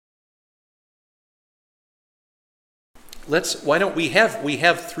why don't we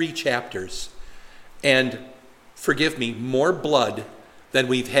have 3 chapters, and forgive me, more blood than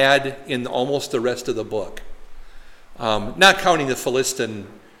we've had in almost the rest of the book. Not counting the Philistine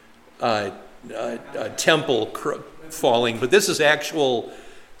temple falling, but this is actual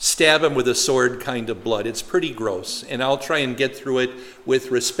stab him with a sword kind of blood. It's pretty gross, and I'll try and get through it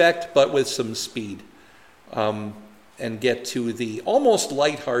with respect, but with some speed, and get to the almost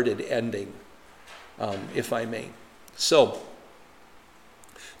lighthearted ending, if I may. So,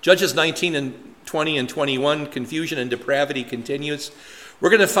 Judges 19 and 20 and 21, confusion and depravity continues. We're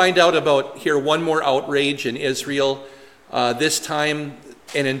going to find out about here one more outrage in Israel. This time,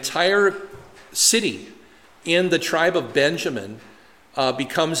 an entire city in the tribe of Benjamin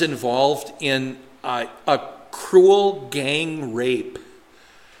becomes involved in a cruel gang rape,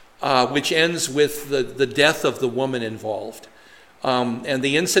 which ends with the death of the woman involved. And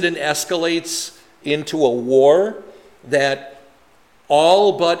the incident escalates into a war that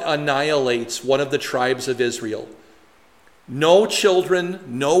all but annihilates one of the tribes of Israel. No children,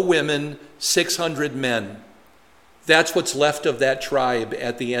 no women, 600 men. That's what's left of that tribe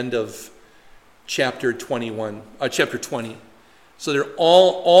at the end of chapter 20. So they're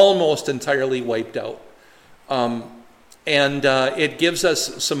all almost entirely wiped out. And it gives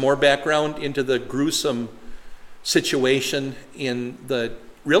us some more background into the gruesome situation in the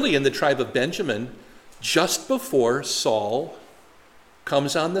tribe of Benjamin just before Saul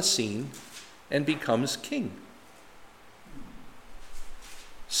comes on the scene and becomes king.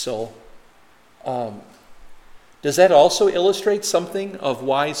 So, does that also illustrate something of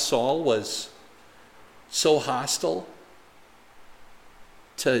why Saul was so hostile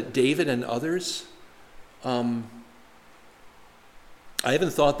to David and others? I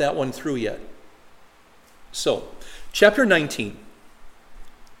haven't thought that one through yet. So, chapter 19,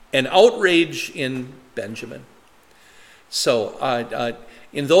 an outrage in Benjamin. So,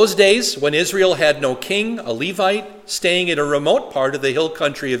 in those days, when Israel had no king, a Levite, staying in a remote part of the hill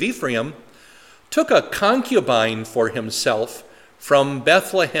country of Ephraim, took a concubine for himself from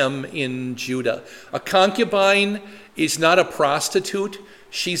Bethlehem in Judah. A concubine is not a prostitute.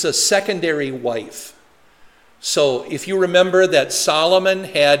 She's a secondary wife. So if you remember that Solomon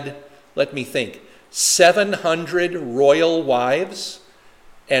had, 700 royal wives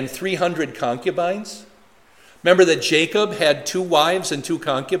and 300 concubines. Remember that Jacob had 2 wives and 2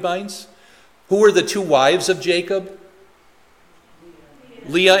 concubines? Who were the 2 wives of Jacob?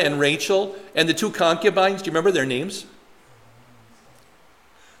 Leah and Rachel. And the 2 concubines, do you remember their names?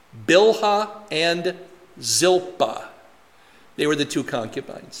 Bilhah and Zilpah. They were the 2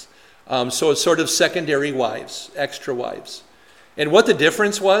 concubines. So it's sort of secondary wives, extra wives. And what the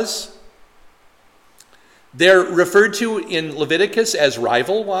difference was, they're referred to in Leviticus as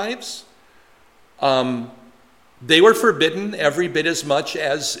rival wives. They were forbidden every bit as much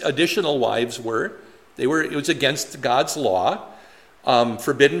as additional wives were. It was against God's law,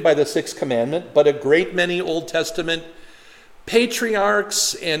 forbidden by the 6th commandment, but a great many Old Testament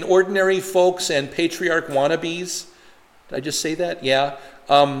patriarchs and ordinary folks and patriarch wannabes, did I just say that? Yeah.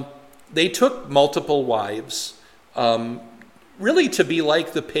 They took multiple wives, really to be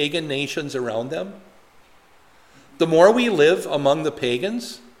like the pagan nations around them. The more we live among the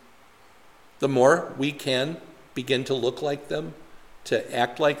pagans, the more we can begin to look like them, to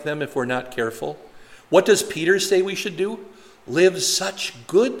act like them if we're not careful. What does Peter say we should do? Live such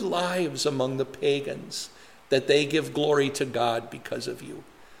good lives among the pagans that they give glory to God because of you.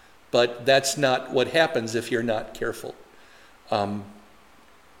 But that's not what happens if you're not careful. And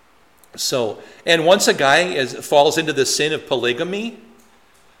once a guy falls into the sin of polygamy,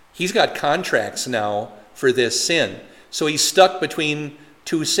 he's got contracts now for this sin. So he's stuck between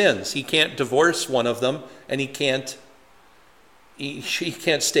 2 sins. He can't divorce one of them, and he can't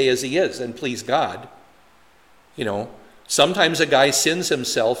stay as he is and please God. You know, sometimes a guy sins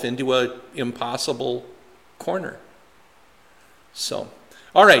himself into an impossible corner. So,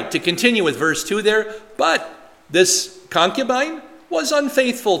 all right, to continue with verse 2 there, but this concubine was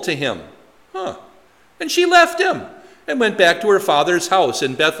unfaithful to him. And she left him and went back to her father's house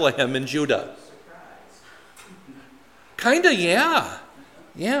in Bethlehem in Judah. Kinda, yeah.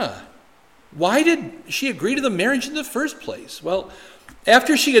 Why did she agree to the marriage in the first place? Well,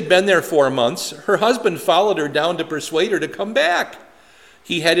 after she had been there 4 months, her husband followed her down to persuade her to come back.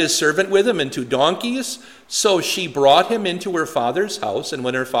 He had his servant with him and 2 donkeys, so she brought him into her father's house, and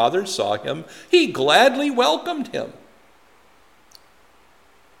when her father saw him, he gladly welcomed him.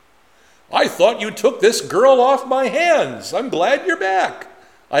 I thought you took this girl off my hands. I'm glad you're back.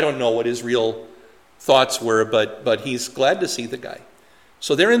 I don't know what his real thoughts were, but he's glad to see the guy.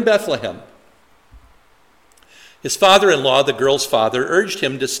 So they're in Bethlehem. His father-in-law, the girl's father, urged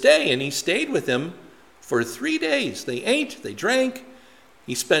him to stay, and he stayed with him for 3 days. They ate, they drank.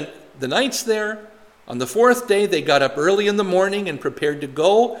 He spent the nights there. On the 4th day, they got up early in the morning and prepared to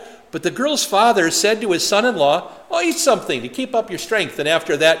go. But the girl's father said to his son-in-law, eat something to keep up your strength, and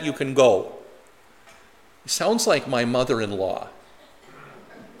after that you can go. It sounds like my mother-in-law.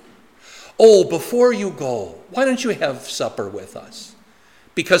 Before you go, why don't you have supper with us?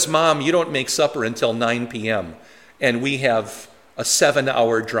 Because, Mom, you don't make supper until 9 p.m., and we have a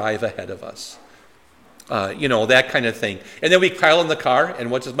 7-hour drive ahead of us. That kind of thing. And then we pile in the car,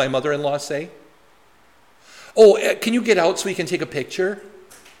 and what does my mother-in-law say? Can you get out so we can take a picture?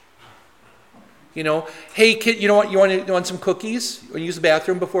 Hey, kid, you want some cookies? You want to use the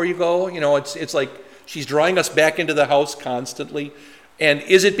bathroom before you go? It's like she's drawing us back into the house constantly. And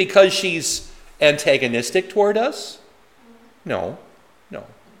is it because she's antagonistic toward us? No.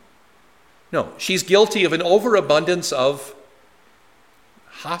 She's guilty of an overabundance of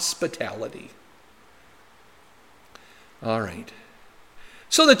hospitality. All right.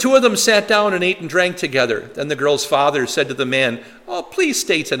 So the two of them sat down and ate and drank together. Then the girl's father said to the man, please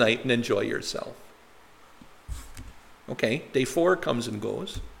stay tonight and enjoy yourself. Okay, day 4 comes and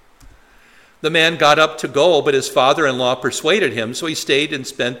goes. The man got up to go, but his father-in-law persuaded him, so he stayed and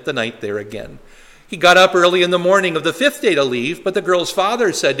spent the night there again. He got up early in the morning of the 5th day to leave, but the girl's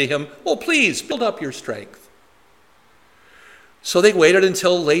father said to him, please, build up your strength. So they waited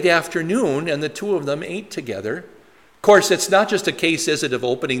until late afternoon, and the two of them ate together. Of course, it's not just a case, is it, of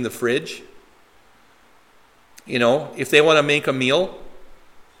opening the fridge? If they want to make a meal,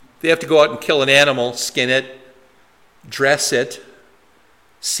 they have to go out and kill an animal, skin it, dress it,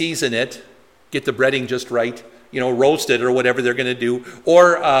 season it, get the breading just right, roast it or whatever they're going to do.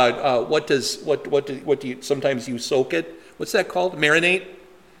 Or what do you sometimes you soak it? What's that called? Marinate,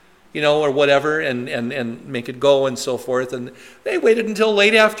 or whatever, and make it go and so forth. And they waited until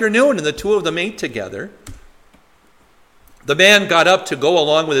late afternoon, and the two of them ate together. The man got up to go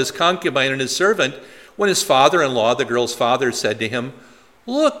along with his concubine and his servant when his father-in-law, the girl's father, said to him,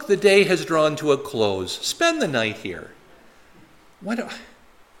 look, the day has drawn to a close. Spend the night here.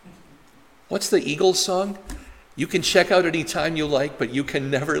 What's the Eagles song? You can check out any time you like, but you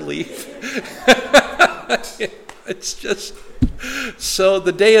can never leave. It's just, so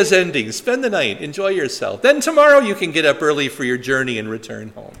the day is ending. Spend the night. Enjoy yourself. Then tomorrow you can get up early for your journey and return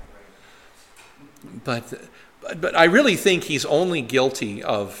home. But I really think he's only guilty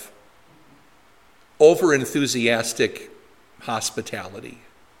of over-enthusiastic hospitality.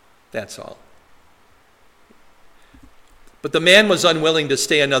 That's all. But the man was unwilling to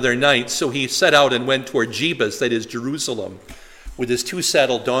stay another night, so he set out and went toward Jebus, that is Jerusalem, with his 2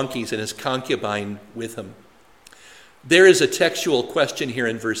 saddled donkeys and his concubine with him. There is a textual question here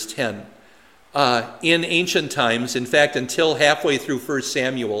in verse 10. In ancient times, in fact, until halfway through 1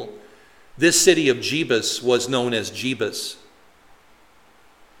 Samuel, this city of Jebus was known as Jebus.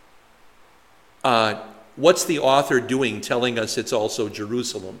 What's the author doing telling us it's also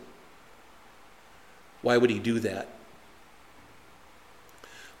Jerusalem? Why would he do that?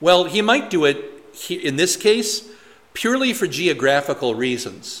 Well, he might do it, in this case, purely for geographical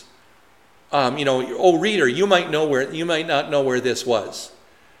reasons. Reader, you might not know where this was.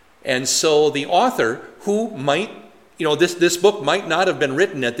 And so the author, who might, this book might not have been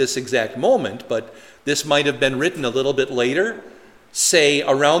written at this exact moment, but this might have been written a little bit later, say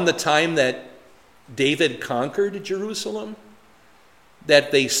around the time that David conquered Jerusalem,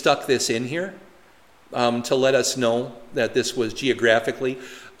 that they stuck this in here to let us know that this was geographically.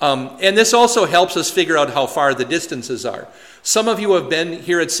 And this also helps us figure out how far the distances are. Some of you have been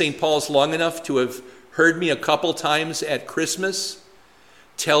here at St. Paul's long enough to have heard me a couple times at Christmas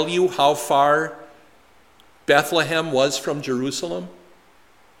tell you how far Bethlehem was from Jerusalem.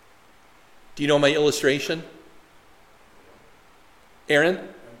 Do you know my illustration? Aaron?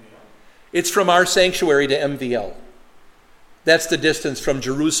 It's from our sanctuary to MVL. That's the distance from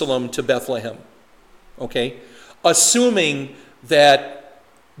Jerusalem to Bethlehem. Okay? Assuming that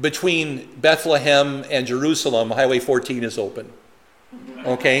between Bethlehem and Jerusalem, Highway 14 is open.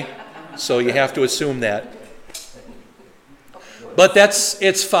 Okay? So you have to assume that. But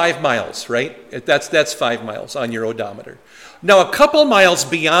it's 5 miles, right? That's 5 miles on your odometer. Now, a couple miles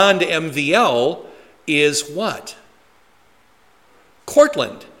beyond MVL is what?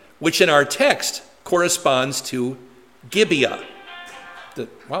 Cortland, which in our text corresponds to Gibeah.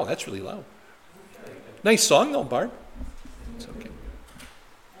 Wow, that's really loud. Nice song, though, Barb. It's okay.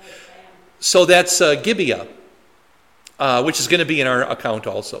 So that's Gibeah, which is going to be in our account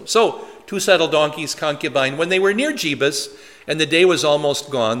also. So, 2 saddled donkeys, concubine. When they were near Jebus, and the day was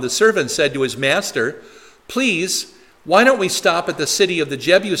almost gone, the servant said to his master, Please, why don't we stop at the city of the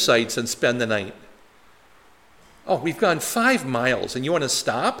Jebusites and spend the night? Oh, we've gone 5 miles and you want to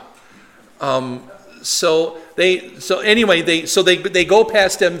stop? So they go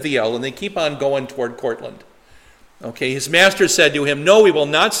past MVL and they keep on going toward Cortland. Okay, his master said to him, "No, we will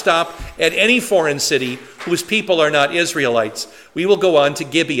not stop at any foreign city whose people are not Israelites. We will go on to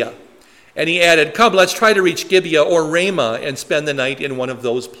Gibeah." And he added, "Come, let's try to reach Gibeah or Ramah and spend the night in one of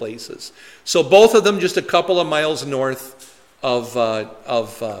those places." So both of them just a couple of miles north of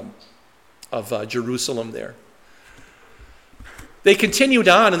Jerusalem there. They continued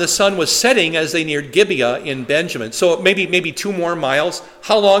on, and the sun was setting as they neared Gibeah in Benjamin. So maybe 2 more miles.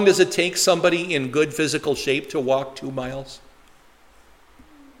 How long does it take somebody in good physical shape to walk 2 miles?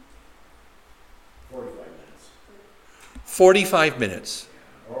 45 minutes. 45 minutes.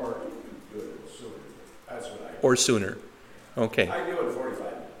 Or you can do it sooner. That's what I do. Or sooner. Okay. I do it in 45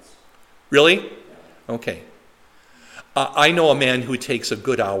 minutes. Really? Yeah. Okay. I know a man who takes a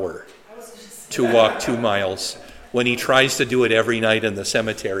good hour to walk 2 miles when he tries to do it every night in the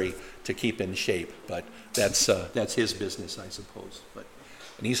cemetery to keep in shape. But that's his business, I suppose.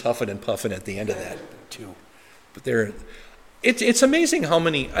 And he's huffing and puffing at the end of that too. But it's amazing how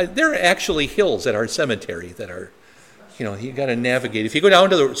many there are actually hills at our cemetery that are, you got to navigate. If you go down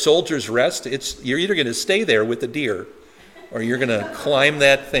to the Soldier's Rest, you're either going to stay there with the deer, or you're going to climb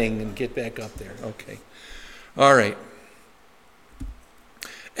that thing and get back up there. Okay, all right.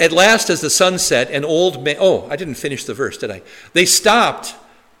 At last, as the sun set, an old man... Oh, I didn't finish the verse, did I? They stopped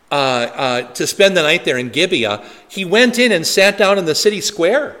to spend the night there in Gibeah. He went in and sat down in the city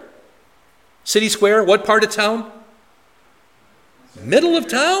square. City square, what part of town? Middle of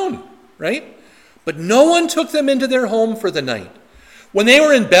town, right? But no one took them into their home for the night. When they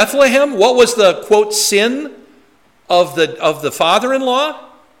were in Bethlehem, what was the, quote, sin of the father-in-law?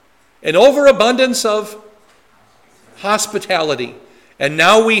 An overabundance of hospitality. And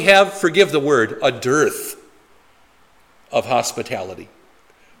now we have, forgive the word, a dearth of hospitality.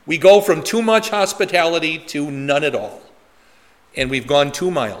 We go from too much hospitality to none at all. And we've gone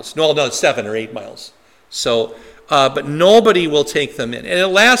 2 miles. No, 7 or 8 miles. So, but nobody will take them in. And at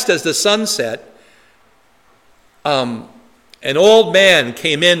last, as the sun set, an old man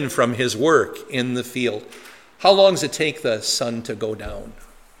came in from his work in the field. How long does it take the sun to go down?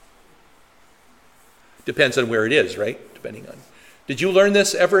 Depends on where it is, right? Depending on. Did you learn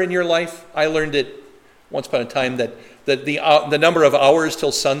this ever in your life? I learned it once upon a time that the number of hours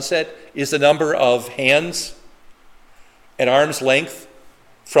till sunset is the number of hands at arm's length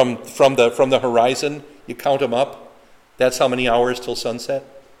from the horizon. You count them up. That's how many hours till sunset.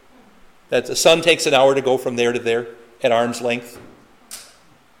 That the sun takes an hour to go from there to there at arm's length.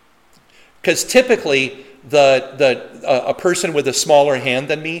 Because typically a person with a smaller hand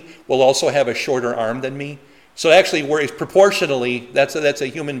than me will also have a shorter arm than me. So actually, proportionally, that's a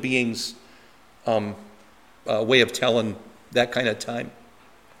human being's way of telling that kind of time.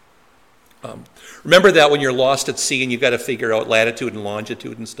 Remember that when you're lost at sea and you've got to figure out latitude and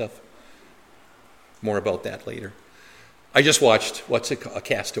longitude and stuff? More about that later. I just watched, A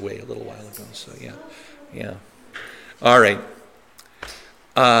Castaway a little while ago, so yeah. All right.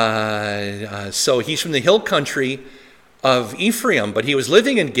 So he's from the hill country of Ephraim, but he was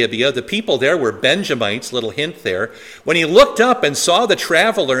living in Gibeah. The people there were Benjamites, little hint there. When he looked up and saw the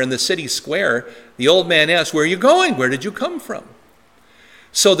traveler in the city square, the old man asked, "Where are you going? Where did you come from?"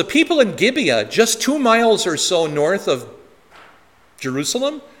 So the people in Gibeah, just 2 miles or so north of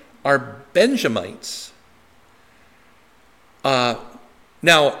Jerusalem, are Benjamites. In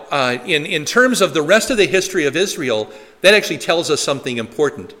terms of the rest of the history of Israel, that actually tells us something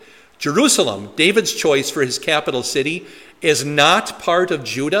important. Jerusalem, David's choice for his capital city, is not part of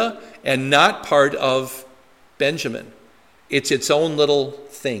Judah and not part of Benjamin. It's its own little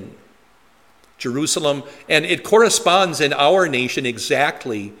thing. Jerusalem, and it corresponds in our nation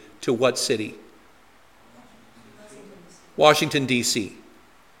exactly to what city? Washington, D.C.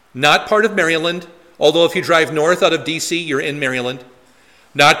 Not part of Maryland, although if you drive north out of D.C., you're in Maryland.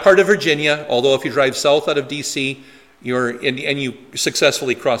 Not part of Virginia, although if you drive south out of D.C., and you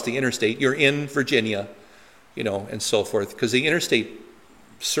successfully cross the interstate, you're in Virginia, and so forth, because the interstate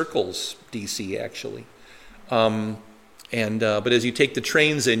circles D.C. actually. But as you take the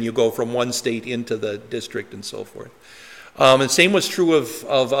trains in, you go from one state into the district and so forth. And same was true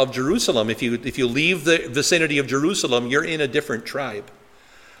of Jerusalem. If you leave the vicinity of Jerusalem, you're in a different tribe.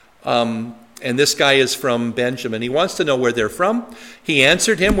 And this guy is from Benjamin. He wants to know where they're from. He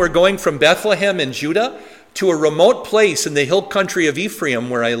answered him, "We're going from Bethlehem in Judah to a remote place in the hill country of Ephraim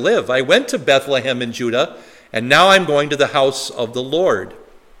where I live. I went to Bethlehem in Judah, and now I'm going to the house of the Lord."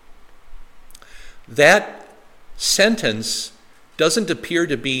 That sentence doesn't appear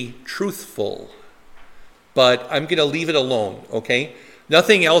to be truthful, but I'm going to leave it alone, okay?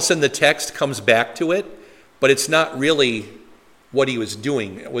 Nothing else in the text comes back to it, but it's not really what he was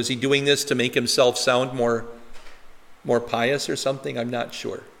doing. Was he doing this to make himself sound more pious or something? I'm not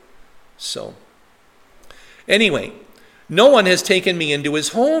sure. So, anyway, no one has taken me into his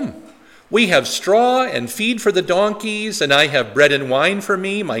home. We have straw and feed for the donkeys, and I have bread and wine for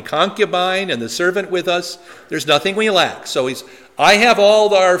me, my concubine, and the servant with us. There's nothing we lack. So I have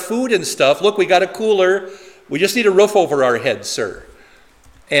all our food and stuff. Look, we got a cooler. We just need a roof over our heads, sir.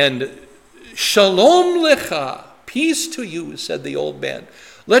 And shalom lecha, peace to you, said the old man.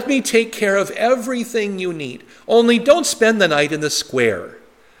 Let me take care of everything you need. Only don't spend the night in the square.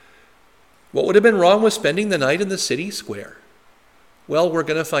 What would have been wrong with spending the night in the city square? Well, we're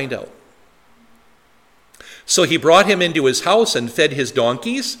going to find out. So he brought him into his house and fed his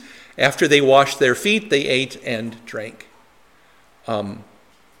donkeys. After they washed their feet, they ate and drank. When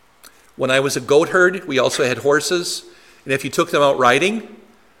I was a goat herd, we also had horses. And if you took them out riding,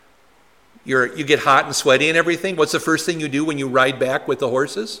 you get hot and sweaty and everything. What's the first thing you do when you ride back with the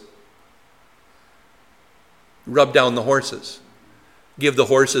horses? Rub down the horses. Give the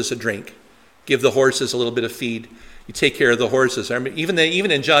horses a drink. Give the horses a little bit of feed. You take care of the horses. I remember,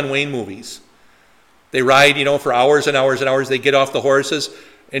 even in John Wayne movies, they ride, for hours and hours and hours. They get off the horses,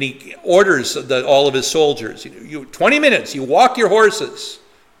 and he orders all of his soldiers, 20 minutes, you walk your horses.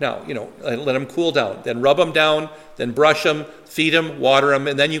 Now, let them cool down. Then rub them down, then brush them, feed them, water them,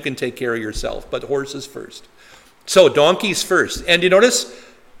 and then you can take care of yourself. But horses first. So donkeys first. And you notice,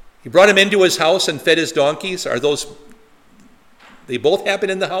 he brought him into his house and fed his donkeys. They both happen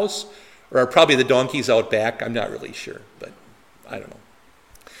in the house? Or are probably the donkeys out back? I'm not really sure, but I don't know.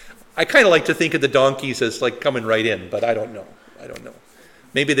 I kind of like to think of the donkeys as like coming right in, but I don't know.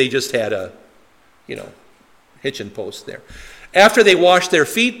 Maybe they just had a, hitching post there. After they washed their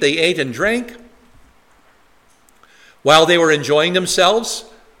feet, they ate and drank. While they were enjoying themselves,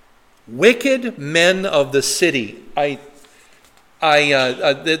 wicked men of the city.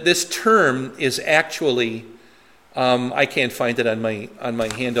 This term is actually, I can't find it on my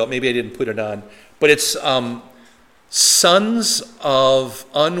handout. Maybe I didn't put it on, but it's sons of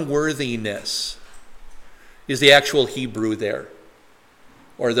unworthiness is the actual Hebrew there,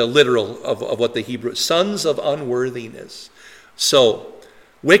 or the literal of what the Hebrew, sons of unworthiness. So,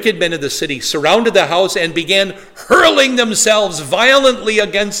 wicked men of the city surrounded the house and began hurling themselves violently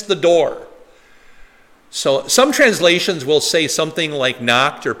against the door. So, some translations will say something like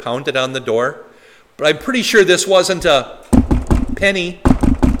knocked or pounded on the door, but I'm pretty sure this wasn't a penny,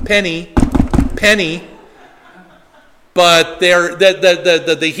 but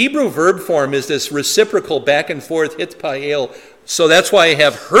the Hebrew verb form is this reciprocal back and forth hitpael. So that's why I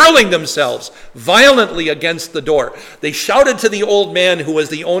have hurling themselves violently against the door. They shouted to the old man who was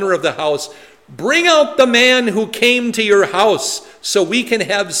the owner of the house, "Bring out the man who came to your house so we can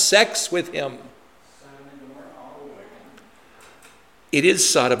have sex with him." It is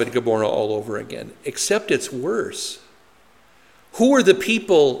Sodom and Gomorrah all over again, except it's worse. Who were the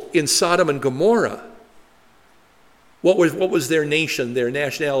people in Sodom and Gomorrah? What was their nation, their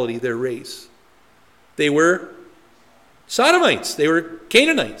nationality, their race? They were Sodomites. They were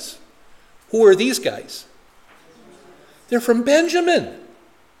Canaanites. Who are these guys? They're from Benjamin.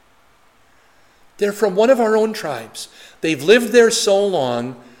 They're from one of our own tribes. They've lived there so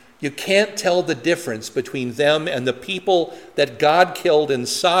long, you can't tell the difference between them and the people that God killed in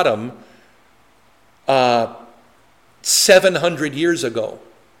Sodom 700 years ago.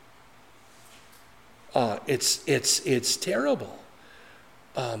 It's terrible.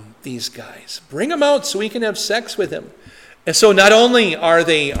 These guys, bring them out so we can have sex with him. And so not only are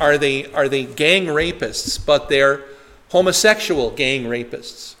they gang rapists, but they're homosexual gang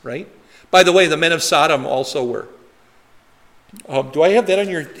rapists, right? By the way, the men of Sodom also were. Do I have that on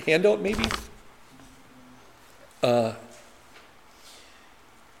your handout, maybe? We're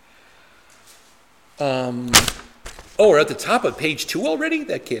at the top of page 2 already?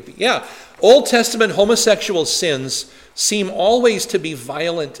 That can't be. Yeah. Old Testament homosexual sins seem always to be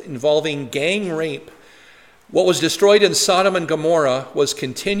violent, involving gang rape. What was destroyed in Sodom and Gomorrah was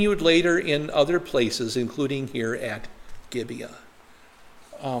continued later in other places, including here at Gibeah.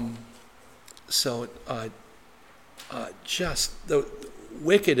 Just the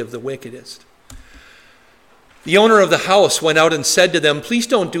wicked of the wickedest. The owner of the house went out and said to them, "Please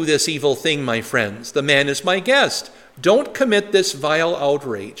don't do this evil thing, my friends. The man is my guest. Don't commit this vile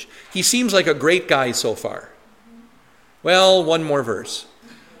outrage. He seems like a great guy so far." Well, one more verse.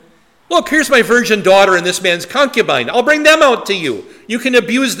 Look, here's my virgin daughter and this man's concubine. I'll bring them out to you. You can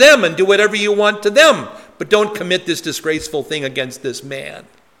abuse them and do whatever you want to them, but don't commit this disgraceful thing against this man.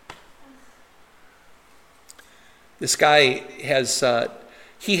 This guy has a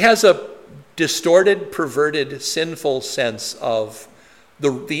distorted, perverted, sinful sense of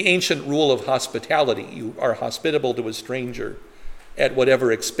the ancient rule of hospitality. You are hospitable to a stranger at whatever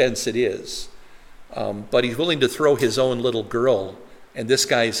expense it is. But he's willing to throw his own little girl and this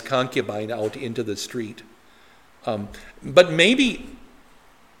guy's concubine out into the street. But maybe,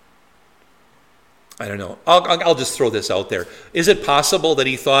 I don't know, I'll just throw this out there. Is it possible that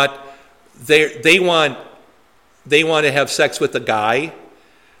he thought they want to have sex with the guy,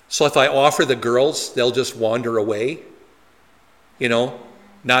 so if I offer the girls, they'll just wander away? You know,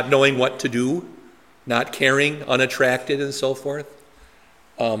 not knowing what to do, not caring, unattracted, and so forth.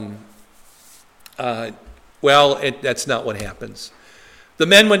 That's not what happens. The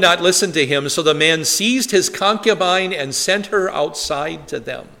men would not listen to him, so the man seized his concubine and sent her outside to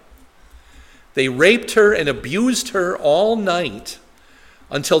them. They raped her and abused her all night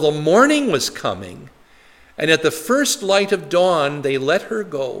until the morning was coming, and at the first light of dawn they let her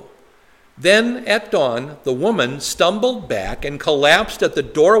go. Then at dawn the woman stumbled back and collapsed at the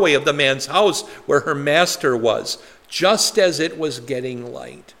doorway of the man's house where her master was, just as it was getting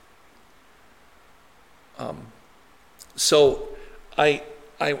light. So I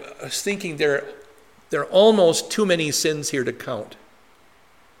was thinking there are almost too many sins here to count.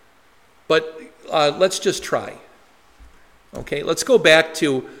 But let's just try. Okay, let's go back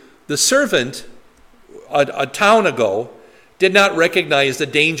to the servant a town ago did not recognize the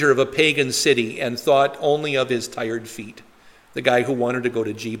danger of a pagan city and thought only of his tired feet, the guy who wanted to go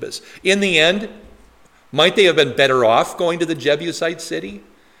to Jebus. In the end, might they have been better off going to the Jebusite city?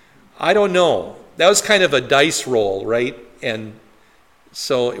 I don't know. That was kind of a dice roll, right? And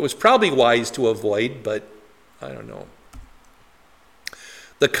so it was probably wise to avoid, but I don't know.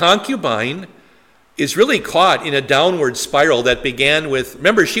 The concubine is really caught in a downward spiral that began with,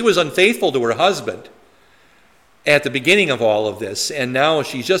 remember, she was unfaithful to her husband at the beginning of all of this, and now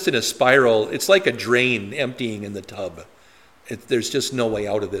she's just in a spiral. It's like a drain emptying in the tub. There's just no way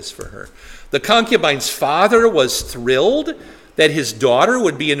out of this for her. The concubine's father was thrilled that his daughter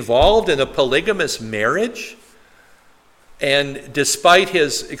would be involved in a polygamous marriage, and despite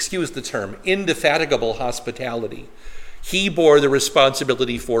his, excuse the term, indefatigable hospitality, he bore the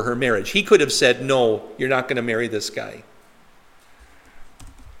responsibility for her marriage. He could have said, no, you're not going to marry this guy.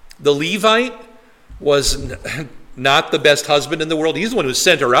 The Levite was not the best husband in the world. He's the one who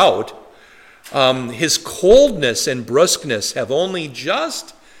sent her out. His coldness and brusqueness have only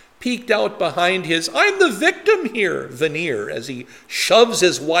just peeked out behind his "I'm the victim here" veneer as he shoves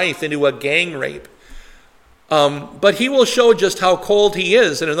his wife into a gang rape. But he will show just how cold he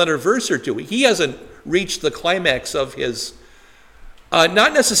is in another verse or two. He hasn't reached the climax of his,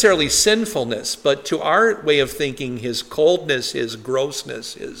 not necessarily sinfulness, but to our way of thinking, his coldness, his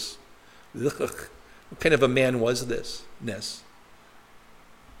grossness, his, ugh. What kind of a man was this?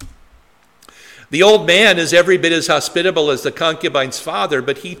 The old man is every bit as hospitable as the concubine's father,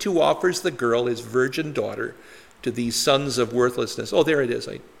 but he too offers the girl, his virgin daughter, to these sons of worthlessness. Oh, there it is.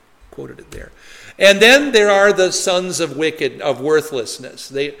 I quoted it there. And then there are the sons of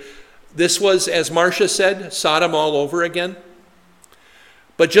worthlessness. This was, as Marcia said, Sodom all over again.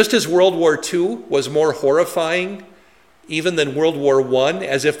 But just as World War II was more horrifying even than World War I,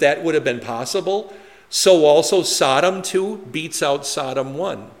 as if that would have been possible, so also Sodom too beats out Sodom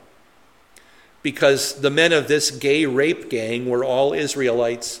 1. Because the men of this gay rape gang were all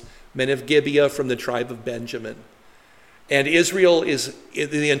Israelites, men of Gibeah from the tribe of Benjamin. And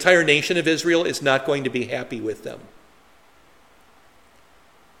the entire nation of Israel is not going to be happy with them.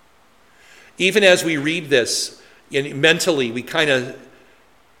 Even as we read this, mentally we kind of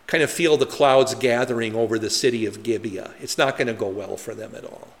feel the clouds gathering over the city of Gibeah. It's not going to go well for them at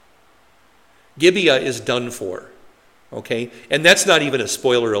all. Gibeah is done for, okay? And that's not even a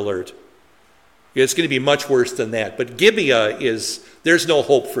spoiler alert. It's going to be much worse than that. But there's no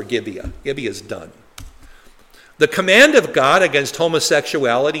hope for Gibeah. Gibeah is done. The command of God against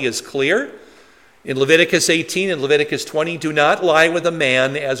homosexuality is clear. In Leviticus 18 and Leviticus 20, do not lie with a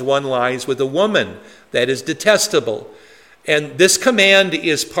man as one lies with a woman. That is detestable. And this command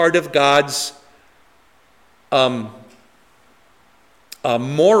is part of God's moral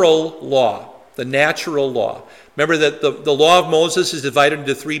law, the natural law. Remember that the law of Moses is divided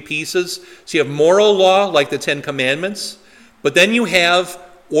into 3 pieces. So you have moral law, like the 10 Commandments, but then you have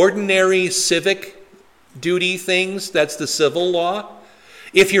ordinary civic duty things. That's the civil law.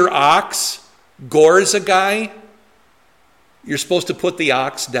 If your ox gores a guy, you're supposed to put the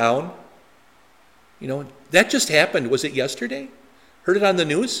ox down. That just happened. Was it yesterday? Heard it on the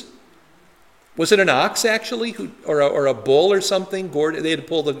news? Was it an ox actually, or a bull or something? What did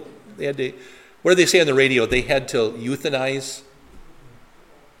they say on the radio? They had to euthanize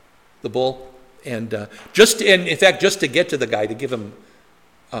the bull, and in fact, just to get to the guy, to give him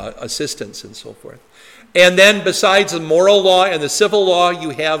assistance and so forth. And then besides the moral law and the civil law, you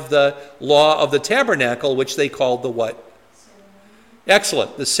have the law of the tabernacle, which they called the what?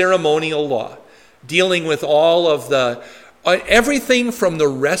 Excellent. The ceremonial law, dealing with all of the everything from the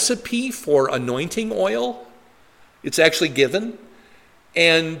recipe for anointing oil, it's actually given,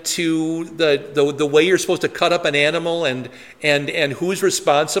 and to the way you're supposed to cut up an animal, and who's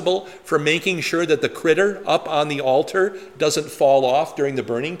responsible for making sure that the critter up on the altar doesn't fall off during the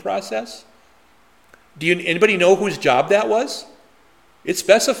burning process. Anybody know whose job that was? It's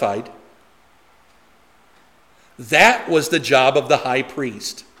specified. That was the job of the high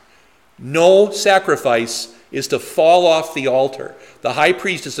priest. No sacrifice is to fall off the altar. The high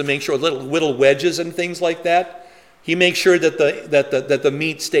priest is to make sure little wedges and things like that. He makes sure that the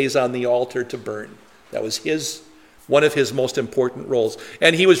meat stays on the altar to burn. That was one of his most important roles.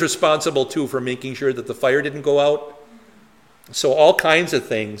 And he was responsible too for making sure that the fire didn't go out. So all kinds of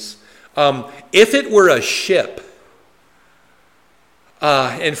things. If it were a ship,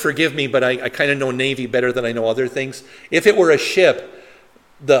 and forgive me, but I kind of know Navy better than I know other things. If it were a ship,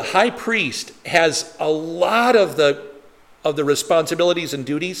 the high priest has a lot of the responsibilities and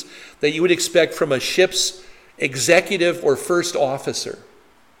duties that you would expect from a ship's executive or first officer.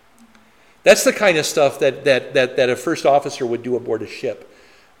 That's the kind of stuff that a first officer would do aboard a ship.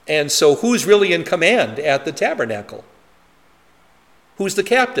 And so who's really in command at the tabernacle? Who's the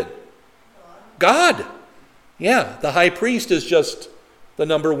captain? God. Yeah, the high priest is just the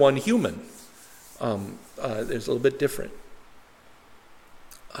number one human. There's a little bit different.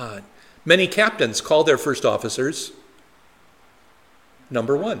 Many captains call their first officers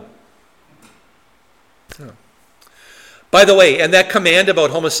number one. Oh. By the way, and that command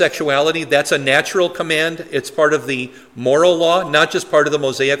about homosexuality, that's a natural command. It's part of the moral law, not just part of the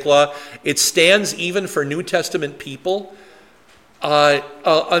Mosaic law. It stands even for New Testament people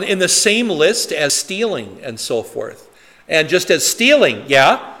in the same list as stealing and so forth. And just as stealing,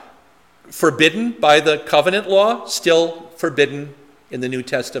 forbidden by the covenant law, still forbidden in the New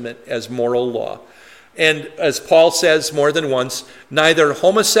Testament as moral law. And as Paul says more than once, neither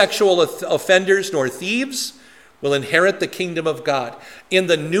homosexual offenders nor thieves will inherit the kingdom of God. In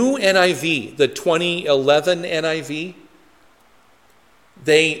the new NIV, the 2011 NIV,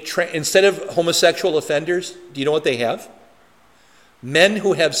 instead of homosexual offenders, do you know what they have? Men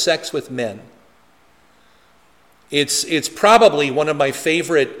who have sex with men. It's probably one of my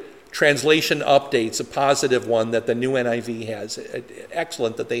favorite translation updates, a positive one that the new NIV has.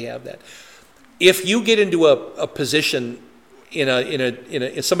 Excellent that they have that. If you get into a position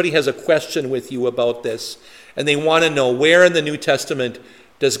if somebody has a question with you about this, and they want to know where in the New Testament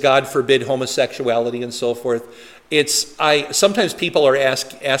does God forbid homosexuality and so forth, sometimes people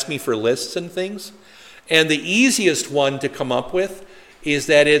ask me for lists and things, and the easiest one to come up with is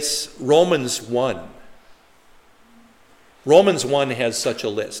that it's Romans 1. Romans 1 has such a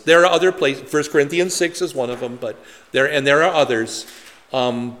list. There are other places. 1 Corinthians 6 is one of them, but there are others.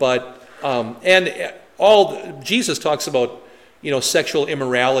 Jesus talks about sexual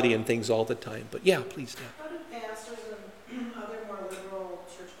immorality and things all the time. But yeah, please. Yeah. How do pastors and other more liberal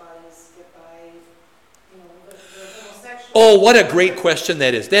church bodies get by, the homosexual? Oh, what a great question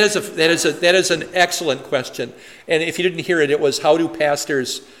that is. That is an excellent question. And if you didn't hear it, it was how do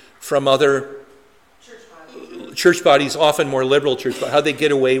pastors from other church bodies, often more liberal church bodies, how they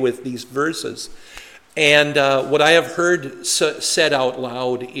get away with these verses. And what I have heard said out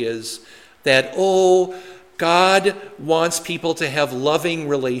loud is that, God wants people to have loving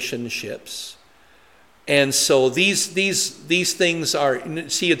relationships. And so these things are,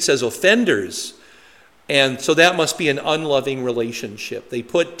 see, it says offenders. And so that must be an unloving relationship. They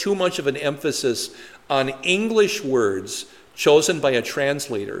put too much of an emphasis on English words chosen by a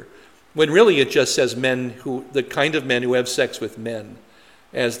translator, when really it just says the kind of men who have sex with men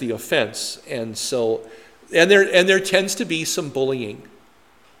as the offense. And so, and there tends to be some bullying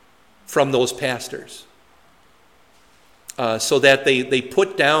from those pastors. So that they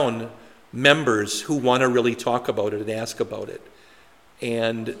put down members who want to really talk about it and ask about it.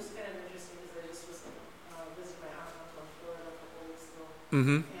 And it's kind of interesting because I just was visiting my aunt in Florida a couple weeks ago,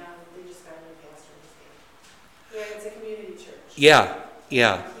 mm-hmm. and they just got a new pastor in the state. Yeah, it's a community church. Yeah. He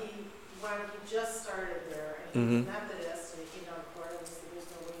just started there, and mm-hmm. not that it has to, he came down to Florida and said there's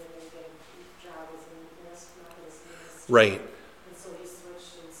no way that they get a job as a not as right. And so he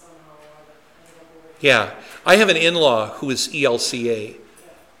switched, and somehow ended up over Yeah. I have an in-law who is ELCA,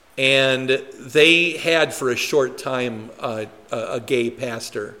 and they had for a short time a gay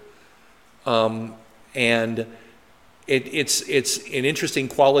pastor. And it's an interesting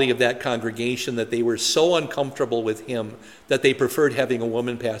quality of that congregation that they were so uncomfortable with him that they preferred having a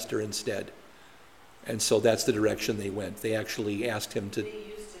woman pastor instead. And so that's the direction they went. They actually asked him to... They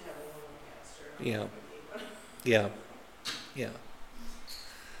used to have a woman pastor. Yeah. Yeah.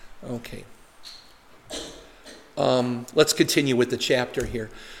 Yeah. Okay. Let's continue with the chapter here.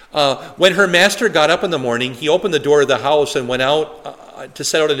 When her master got up in the morning, he opened the door of the house and went out to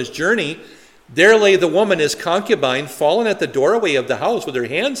set out on his journey. There lay the woman, his concubine, fallen at the doorway of the house with her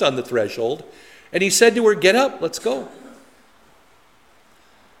hands on the threshold. And he said to her, "Get up, let's go."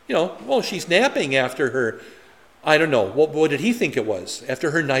 Well, she's napping after her, I don't know, what did he think it was?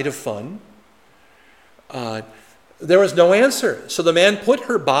 After her night of fun? There was no answer. So the man put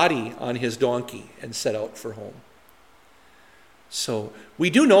her body on his donkey and set out for home. So we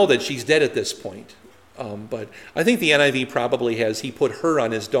do know that she's dead at this point. But I think the NIV probably has, he put her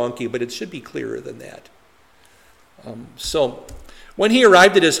on his donkey, but it should be clearer than that. So when he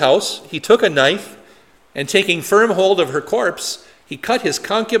arrived at his house, he took a knife and taking firm hold of her corpse, he cut his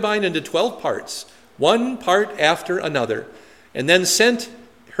concubine into 12 parts, one part after another, and then sent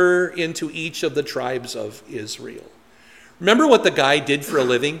her into each of the tribes of Israel. Remember what the guy did for a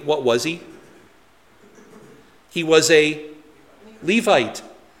living? What was he? He was a Levite.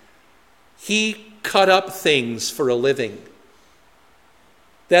 He cut up things for a living.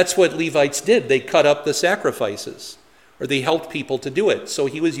 That's what Levites did. They cut up the sacrifices, or they helped people to do it. So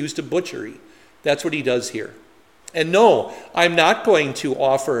he was used to butchery. That's what he does here. And no, I'm not going to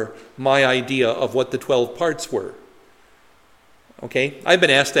offer my idea of what the 12 parts were. Okay? I've been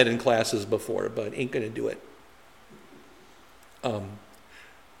asked that in classes before, but ain't going to do it.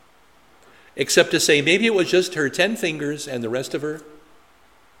 Except to say maybe it was just her 10 fingers and the rest of her,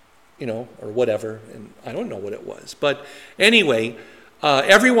 or whatever. And I don't know what it was. But anyway,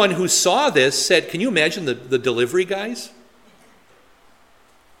 everyone who saw this said, can you imagine the delivery guys?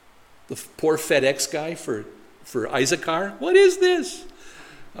 The poor FedEx guy for Issachar? What is this?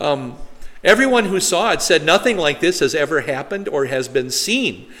 Everyone who saw it said nothing like this has ever happened or has been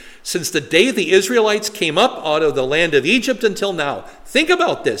seen since the day the Israelites came up out of the land of Egypt until now. Think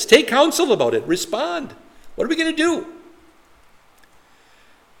about this. Take counsel about it. Respond. What are we going to do?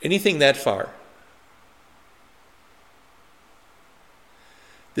 Anything that far?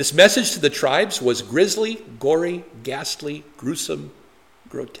 This message to the tribes was grisly, gory, ghastly, gruesome,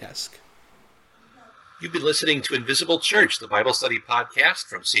 grotesque. You've been listening to Invisible Church, the Bible study podcast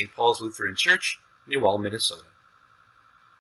from St. Paul's Lutheran Church, New Ulm, Minnesota.